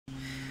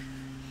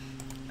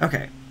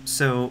Okay,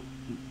 so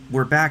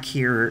we're back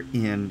here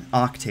in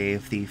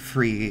Octave, the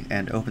free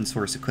and open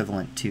source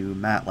equivalent to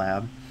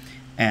MATLAB,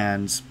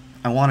 and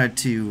I wanted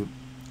to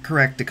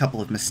correct a couple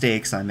of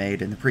mistakes I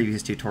made in the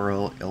previous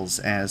tutorials,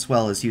 as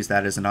well as use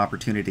that as an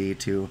opportunity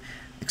to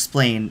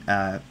explain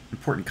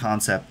important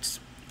concepts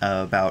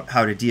about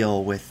how to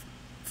deal with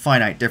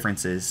finite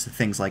differences,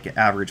 things like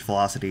average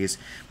velocities,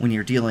 when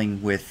you're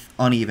dealing with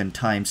uneven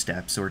time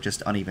steps or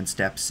just uneven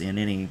steps in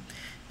any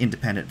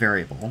independent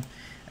variable.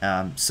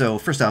 So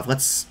first off,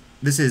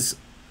 this is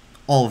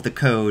all of the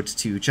code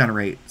to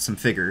generate some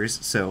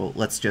figures, so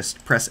let's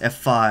just press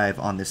F5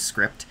 on this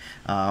script,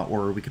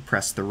 or we could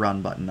press the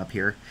run button up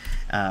here,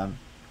 and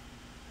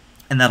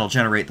that'll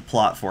generate the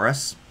plot for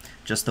us,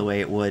 just the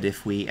way it would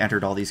if we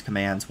entered all these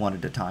commands one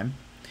at a time.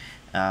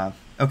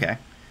 Okay,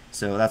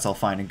 so that's all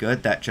fine and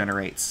good. That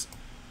generates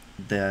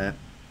the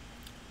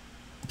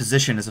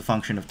position as a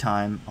function of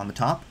time on the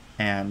top,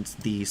 and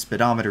the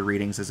speedometer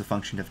readings as a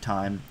function of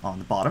time on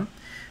the bottom.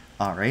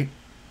 Alright,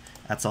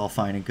 that's all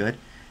fine and good.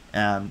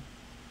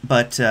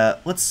 But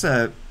let's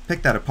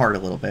pick that apart a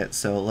little bit.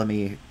 So let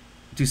me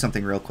do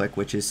something real quick,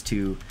 which is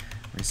to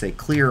say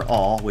clear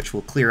all, which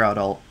will clear out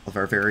all of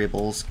our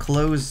variables,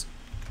 close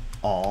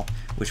all,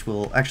 which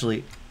will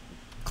actually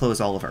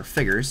close all of our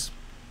figures,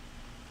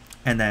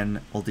 and then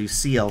we'll do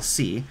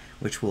CLC,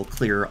 which will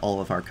clear all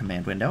of our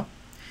command window.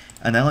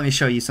 And then let me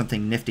show you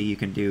something nifty you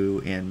can do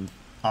in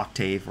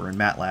Octave or in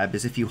MATLAB,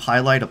 is if you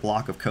highlight a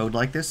block of code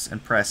like this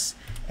and press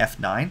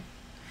F9,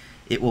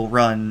 it will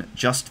run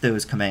just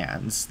those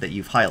commands that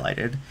you've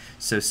highlighted.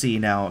 So see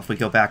now, if we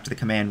go back to the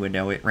command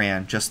window, it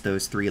ran just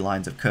those 3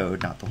 lines of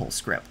code, not the whole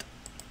script.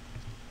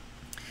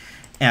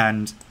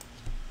 And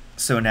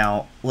so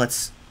now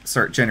let's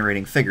start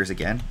generating figures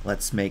again.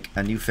 Let's make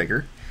a new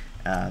figure.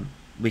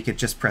 We could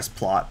just press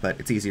plot, but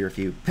it's easier if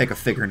you pick a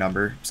figure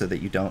number so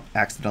that you don't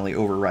accidentally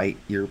overwrite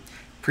your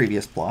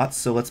previous plots.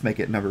 So let's make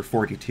it number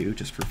 42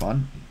 just for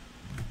fun.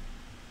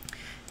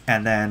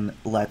 And then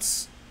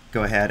let's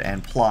go ahead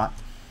and plot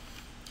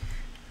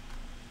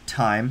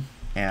time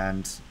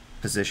and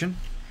position,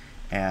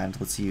 and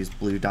let's use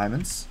blue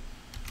diamonds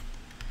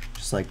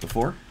just like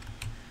before.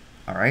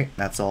 Alright,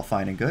 that's all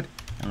fine and good,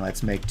 and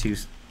let's make two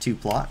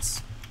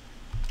plots,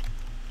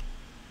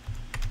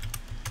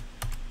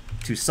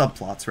 two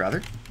subplots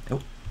rather.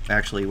 Oh,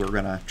 actually we're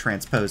gonna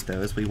transpose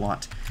those. We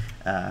want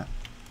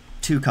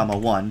 2,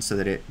 1 so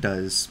that it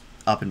does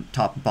up and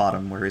top and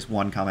bottom, whereas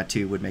 1,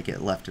 2 would make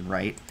it left and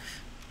right,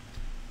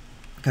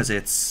 because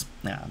it's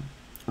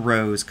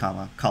rows,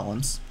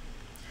 columns.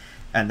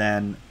 And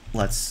then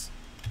let's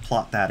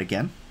plot that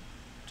again.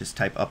 Just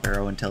type up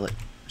arrow until it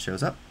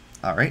shows up.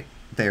 Alright,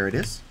 there it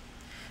is.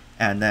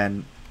 And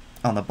then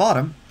on the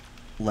bottom,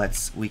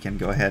 we can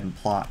go ahead and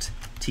plot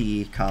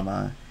T,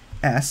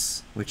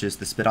 S, which is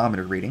the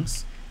speedometer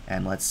readings.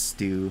 And let's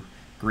do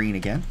green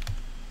again.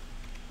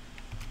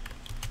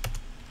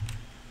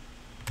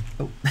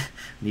 Oh,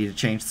 need to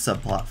change the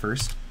subplot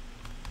first.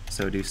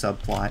 So do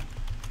subplot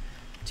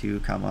 2,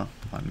 1,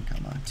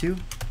 2.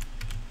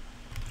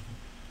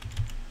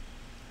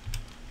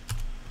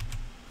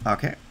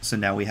 Okay, so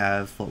now we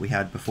have what we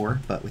had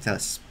before, but with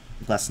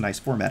less nice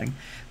formatting.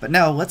 But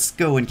now let's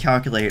go and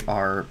calculate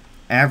our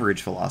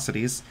average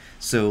velocities.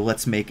 So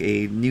let's make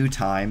a new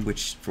time,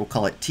 which we'll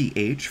call it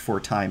TH for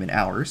time in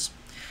hours.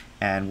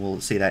 And we'll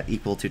say that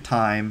equal to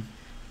time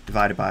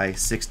divided by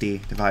 60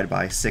 divided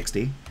by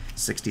 60.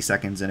 60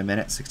 seconds in a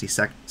minute,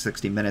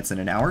 60 minutes in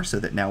an hour, so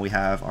that now we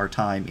have our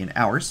time in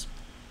hours.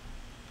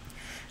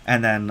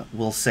 And then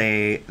we'll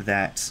say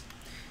that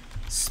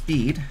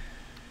speed,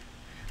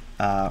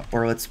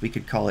 or we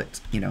could call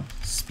it,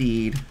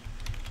 speed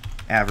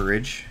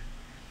average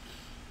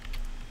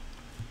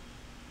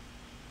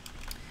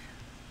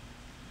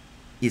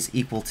is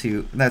equal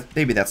to,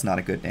 maybe that's not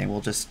a good name,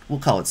 we'll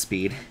call it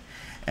speed,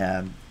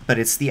 but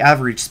it's the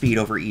average speed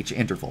over each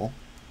interval,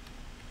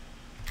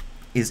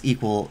 is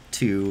equal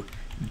to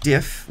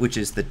diff, which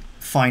is the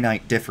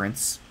finite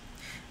difference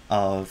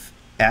of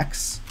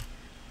x,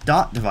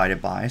 dot divided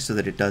by, so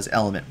that it does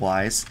element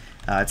wise.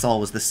 It's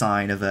always the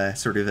sign of a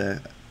sort of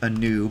a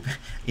noob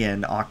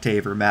in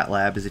Octave or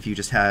MATLAB, is if you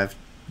just have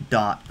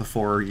dot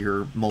before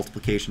your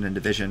multiplication and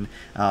division,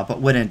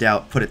 but when in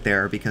doubt, put it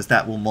there, because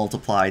that will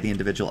multiply the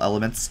individual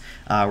elements,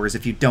 whereas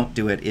if you don't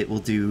do it, it will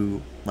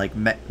do like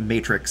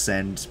matrix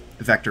and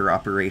vector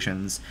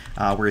operations,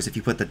 whereas if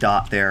you put the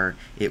dot there,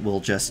 it will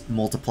just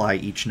multiply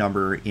each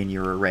number in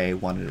your array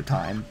one at a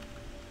time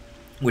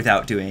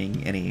without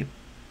doing any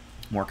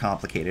more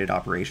complicated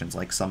operations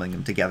like summing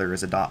them together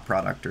as a dot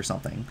product or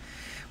something,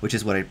 which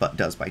is what it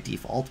does by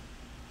default.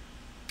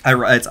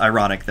 It's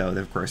ironic, though,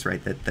 of course,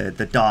 right, that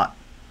the dot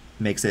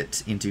makes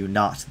it into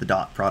not the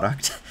dot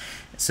product.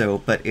 So,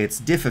 but it's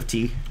diff of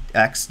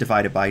tx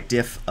divided by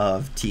diff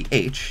of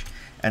th,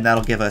 and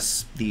that'll give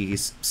us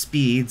these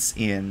speeds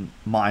in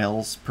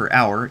miles per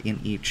hour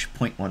in each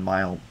 0.1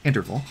 mile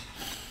interval.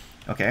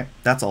 Okay,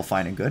 that's all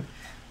fine and good.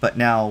 But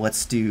now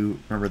let's do,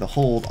 remember, the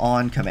hold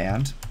on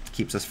command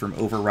keeps us from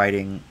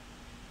overwriting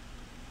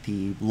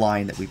the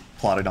line that we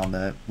plotted on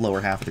the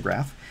lower half of the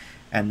graph.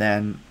 and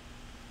then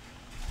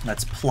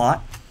let's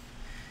plot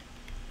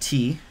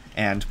t,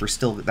 and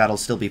that'll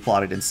still be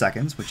plotted in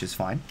seconds, which is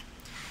fine.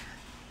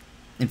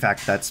 In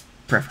fact, that's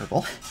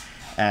preferable.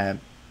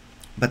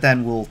 But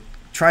then we'll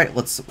try.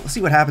 Let's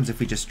see what happens if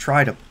we just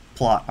try to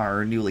plot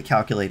our newly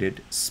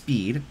calculated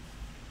speed,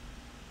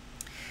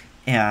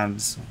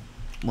 and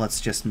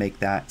let's just make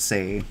that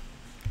say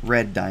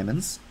red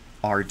diamonds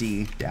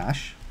RD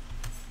dash.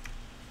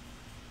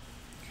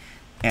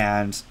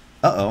 And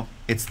uh-oh,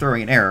 it's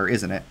throwing an error,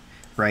 isn't it?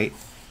 Right?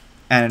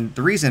 And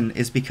the reason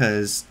is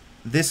because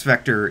this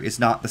vector is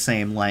not the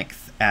same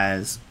length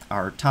as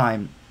our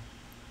time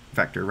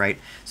vector, right?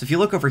 So if you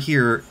look over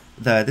here,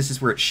 this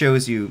is where it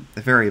shows you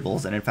the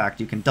variables, and in fact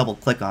you can double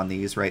click on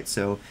these, right?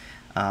 So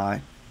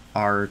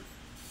our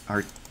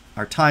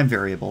time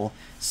variable,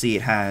 see,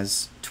 it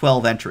has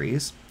 12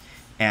 entries,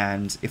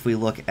 and if we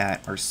look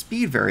at our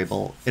speed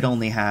variable, it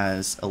only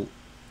has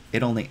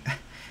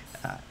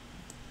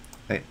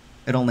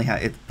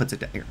it puts it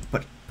down here.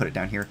 Put it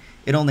down here.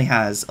 It only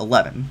has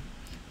 11,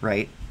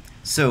 right?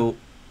 So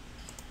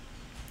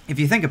if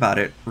you think about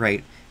it,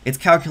 right, it's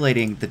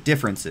calculating the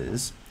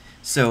differences.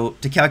 So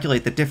to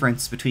calculate the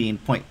difference between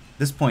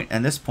this point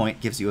and this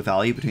point gives you a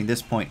value, between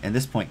this point and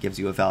this point gives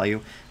you a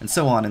value, and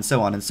so on and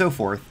so on and so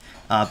forth.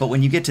 But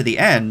when you get to the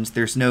end,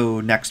 there's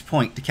no next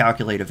point to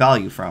calculate a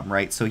value from,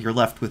 right? So you're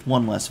left with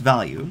one less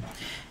value.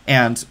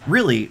 And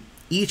really,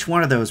 each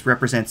one of those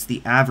represents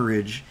the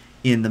average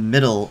in the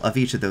middle of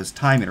each of those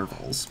time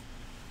intervals.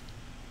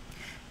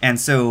 And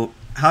so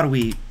how do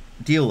we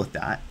deal with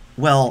that?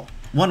 Well,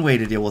 one way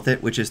to deal with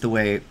it, which is the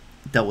way I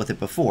dealt with it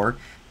before,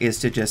 is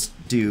to just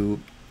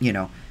do,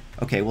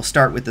 okay, we'll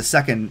start with the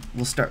second,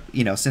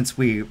 since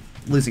we're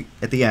losing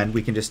at the end,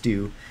 we can just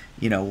do,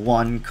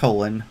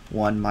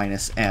 1:1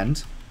 minus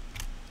end,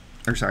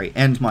 or sorry,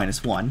 end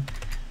minus 1,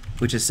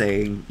 which is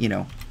saying,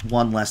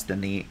 1 less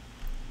than the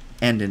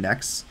end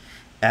index,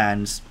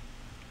 and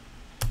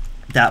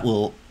that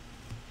will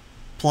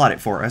plot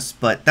it for us,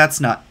 but that's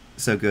not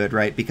so good,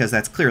 right? Because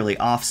that's clearly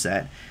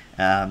offset.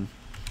 And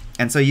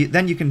so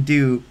then you can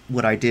do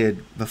what I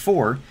did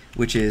before,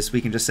 which is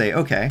we can just say,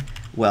 okay,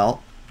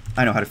 well,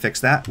 I know how to fix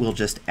that. We'll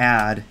just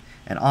add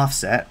an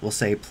offset. We'll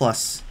say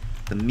plus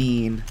the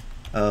mean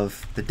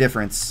of the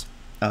difference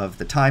of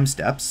the time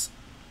steps.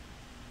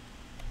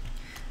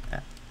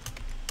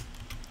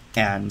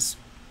 And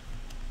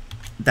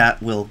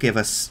that will give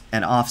us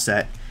an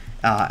offset.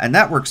 And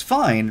that works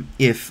fine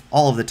if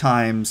all of the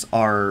times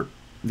are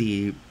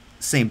the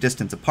same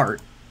distance apart,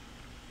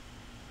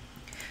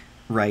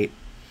 right?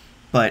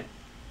 But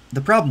the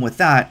problem with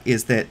that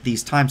is that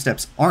these time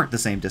steps aren't the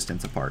same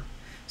distance apart.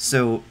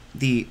 So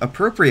the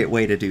appropriate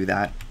way to do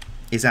that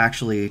is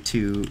actually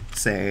to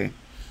say,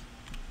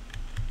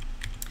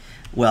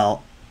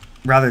 well,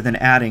 rather than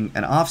adding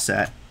an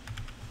offset,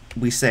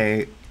 we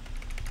say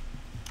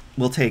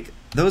we'll take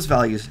those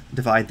values,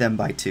 divide them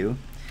by 2,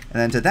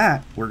 and then to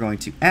that we're going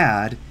to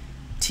add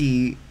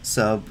t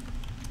sub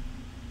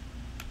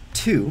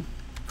 2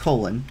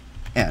 colon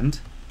end,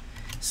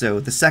 so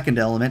the second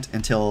element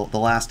until the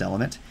last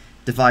element,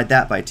 divide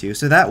that by 2.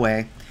 So that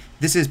way,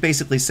 this is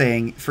basically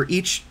saying for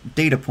each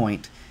data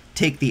point,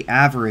 take the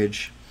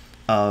average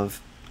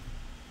of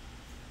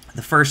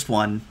the first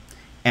one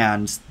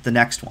and the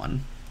next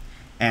one.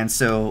 And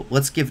so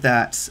let's give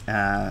that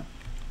a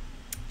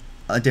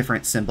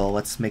different symbol.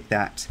 Let's make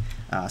that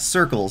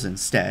circles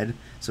instead,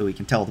 so we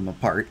can tell them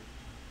apart.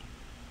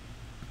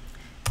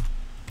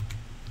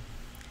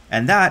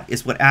 And that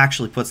is what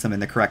actually puts them in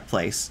the correct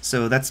place.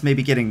 So that's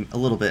maybe getting a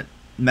little bit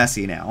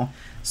messy now.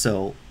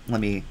 So let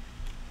me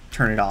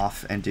turn it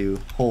off and do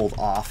hold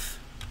off,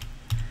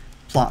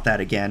 plot that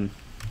again,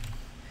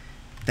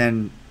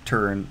 then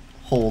turn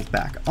hold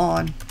back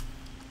on,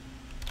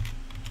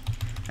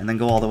 and then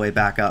go all the way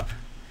back up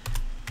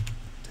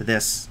to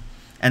this.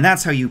 And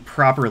that's how you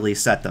properly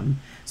set them,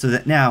 so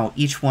that now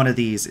each one of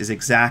these is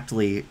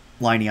exactly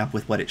lining up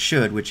with what it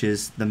should, which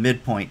is the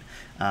midpoint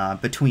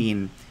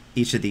between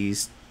each of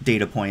these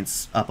data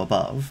points up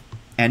above.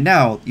 And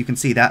now you can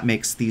see that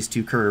makes these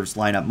two curves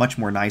line up much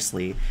more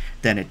nicely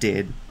than it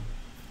did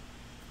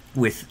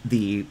with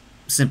the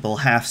simple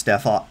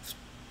half-step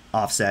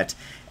offset,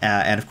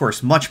 and of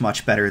course much,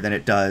 much better than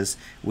it does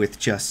with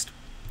just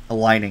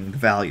aligning the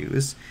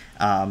values.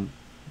 And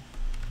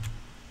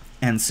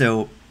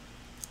so,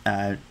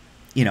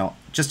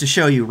 just to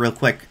show you real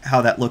quick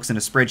how that looks in a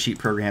spreadsheet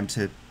program,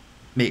 to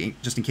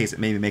just in case it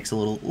maybe makes a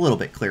little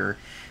bit clearer.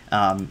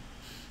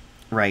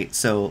 Right,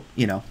 so,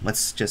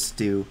 let's just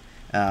do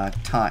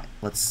time.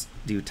 Let's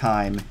do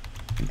time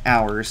in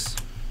hours.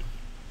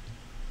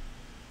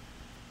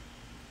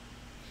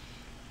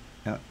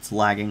 Oh, it's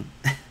lagging.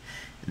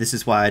 This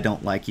is why I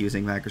don't like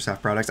using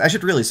Microsoft products. I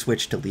should really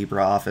switch to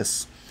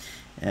LibreOffice.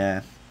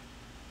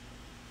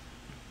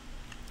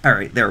 All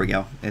right, there we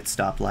go. It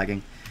stopped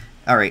lagging.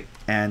 All right,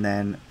 and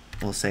then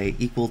we'll say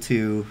equal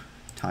to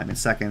time in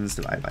seconds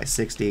divided by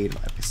 60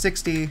 divided by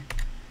 60.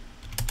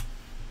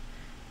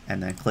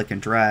 And then click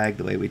and drag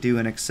the way we do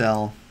in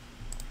Excel.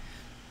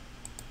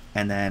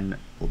 And then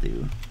we'll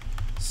do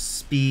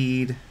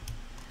speed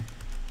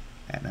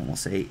And then we'll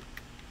say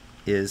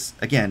is,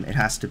 again, it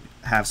has to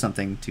have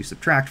something to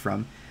subtract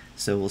from.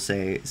 So we'll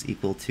say is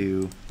equal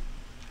to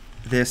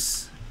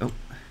this. Oh,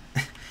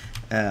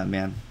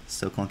 man,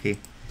 so clunky.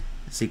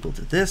 It's equal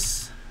to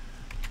this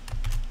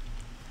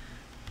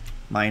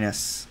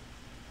minus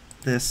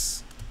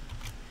this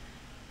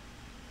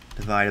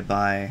divided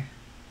by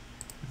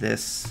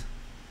this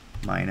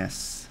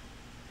minus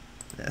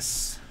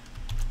this.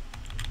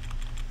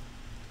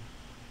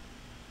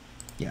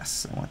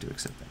 Yes, I want to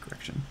accept that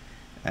correction,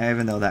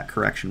 even though that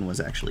correction was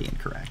actually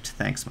incorrect.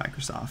 Thanks,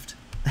 Microsoft.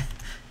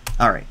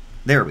 All right,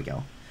 there we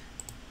go.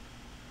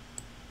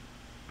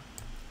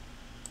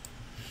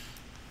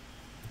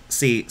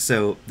 See,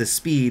 so the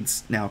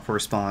speeds now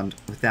correspond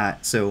with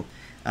that. So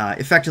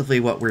effectively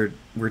what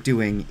we're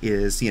doing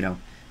is, you know,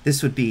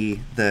 this would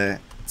be the,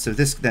 so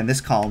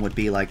this column would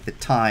be like the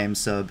time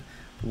sub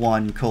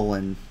 1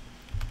 colon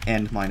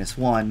n minus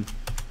 1,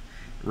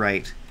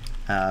 right,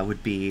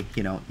 would be,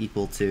 you know,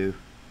 equal to,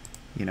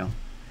 you know,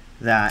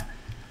 that.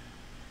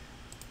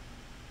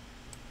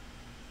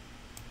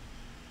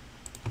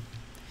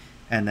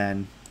 And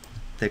then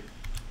the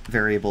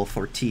variable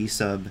for t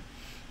sub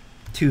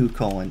 2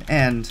 colon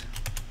n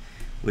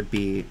would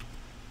be,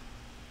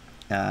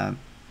 oh,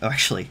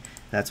 actually,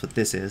 that's what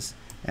this is.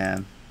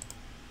 N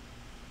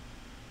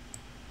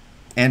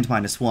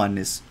minus 1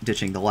 is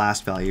ditching the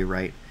last value,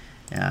 right?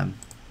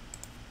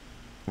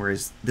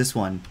 Whereas this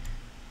one,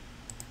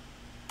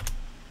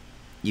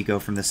 you go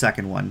from the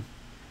second one,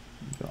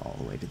 you go all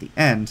the way to the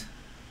end,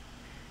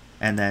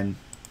 and then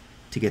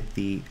to get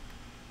the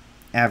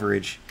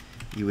average,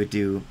 you would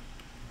do,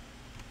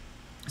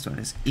 this one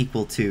is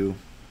equal to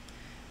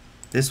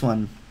this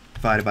one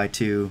divided by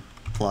 2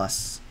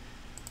 plus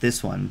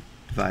this one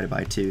divided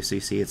by 2. So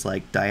you see it's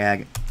like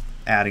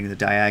adding the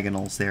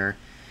diagonals there,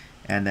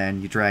 and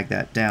then you drag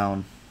that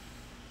down,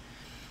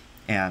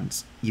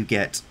 and you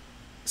get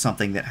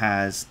something that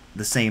has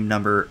the same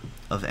number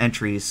of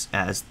entries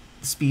as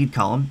the speed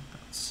column.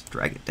 Let's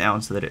drag it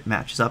down so that it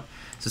matches up.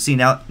 So see,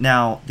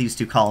 now these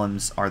two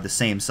columns are the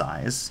same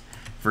size,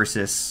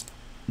 versus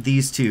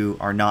these two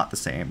are not the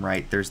same,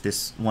 right? There's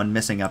this one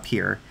missing up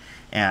here,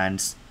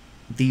 and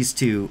these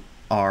two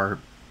are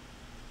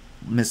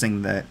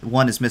missing the,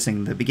 one is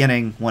missing the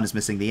beginning, one is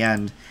missing the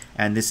end,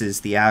 and this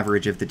is the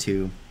average of the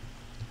two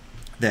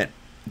that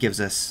gives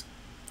us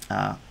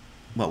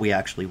what we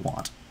actually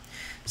want.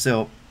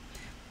 So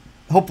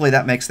hopefully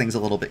that makes things a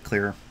little bit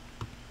clearer.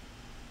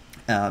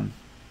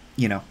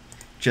 You know,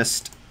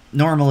 just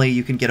normally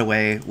you can get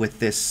away with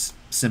this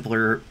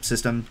simpler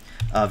system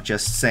of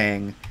just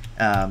saying,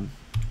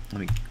 let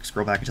me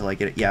scroll back until I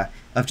get it. Yeah,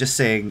 of just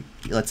saying,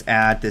 let's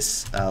add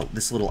this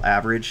this little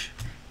average,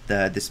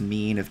 this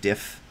mean of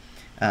diff,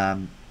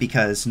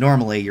 because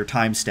normally your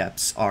time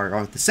steps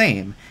are the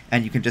same,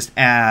 and you can just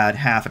add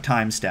half a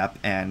time step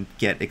and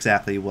get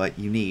exactly what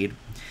you need.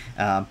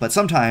 But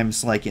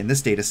sometimes, like in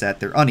this data set,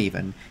 they're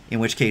uneven, in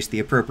which case the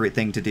appropriate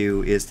thing to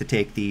do is to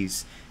take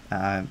these,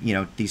 you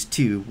know, these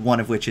two,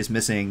 one of which is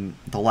missing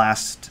the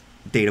last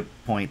data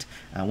point,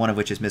 one of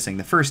which is missing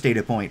the first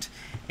data point,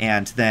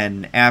 and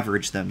then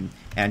average them,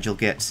 and you'll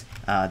get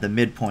the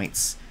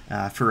midpoints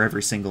for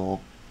every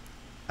single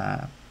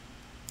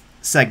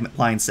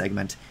line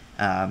segment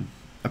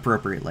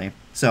appropriately.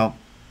 So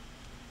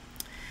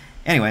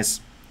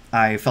anyways,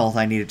 I felt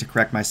I needed to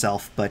correct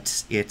myself,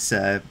 but it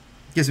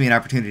gives me an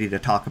opportunity to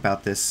talk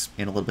about this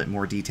in a little bit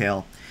more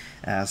detail,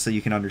 so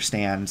you can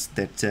understand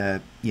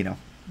that you know,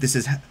 this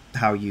is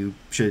how you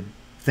should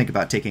think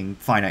about taking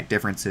finite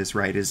differences,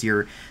 right? Is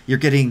you're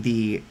getting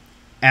the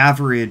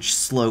average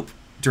slope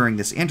during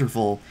this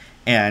interval,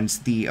 and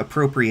the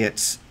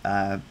appropriate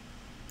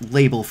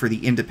label for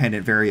the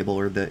independent variable,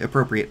 or the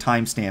appropriate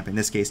timestamp in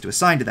this case to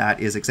assign to that,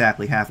 is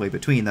exactly halfway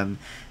between them,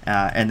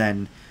 and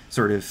then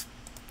sort of,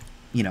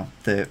 you know,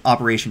 the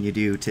operation you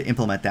do to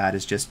implement that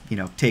is just, you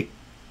know, take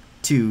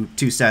two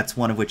sets,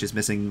 one of which is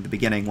missing the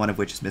beginning, one of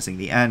which is missing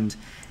the end,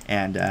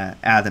 and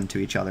add them to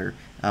each other,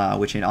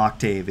 which in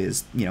Octave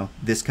is, you know,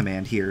 this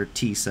command here,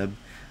 t sub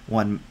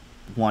 1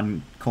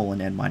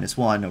 colon n minus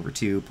 1 over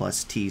 2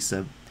 plus t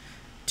sub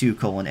 2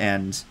 colon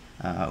n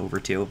over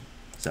 2.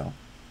 So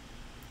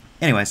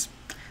anyways,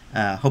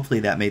 hopefully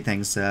that made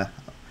things a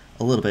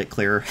little bit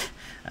clearer.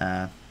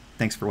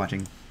 Thanks for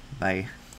watching. Bye.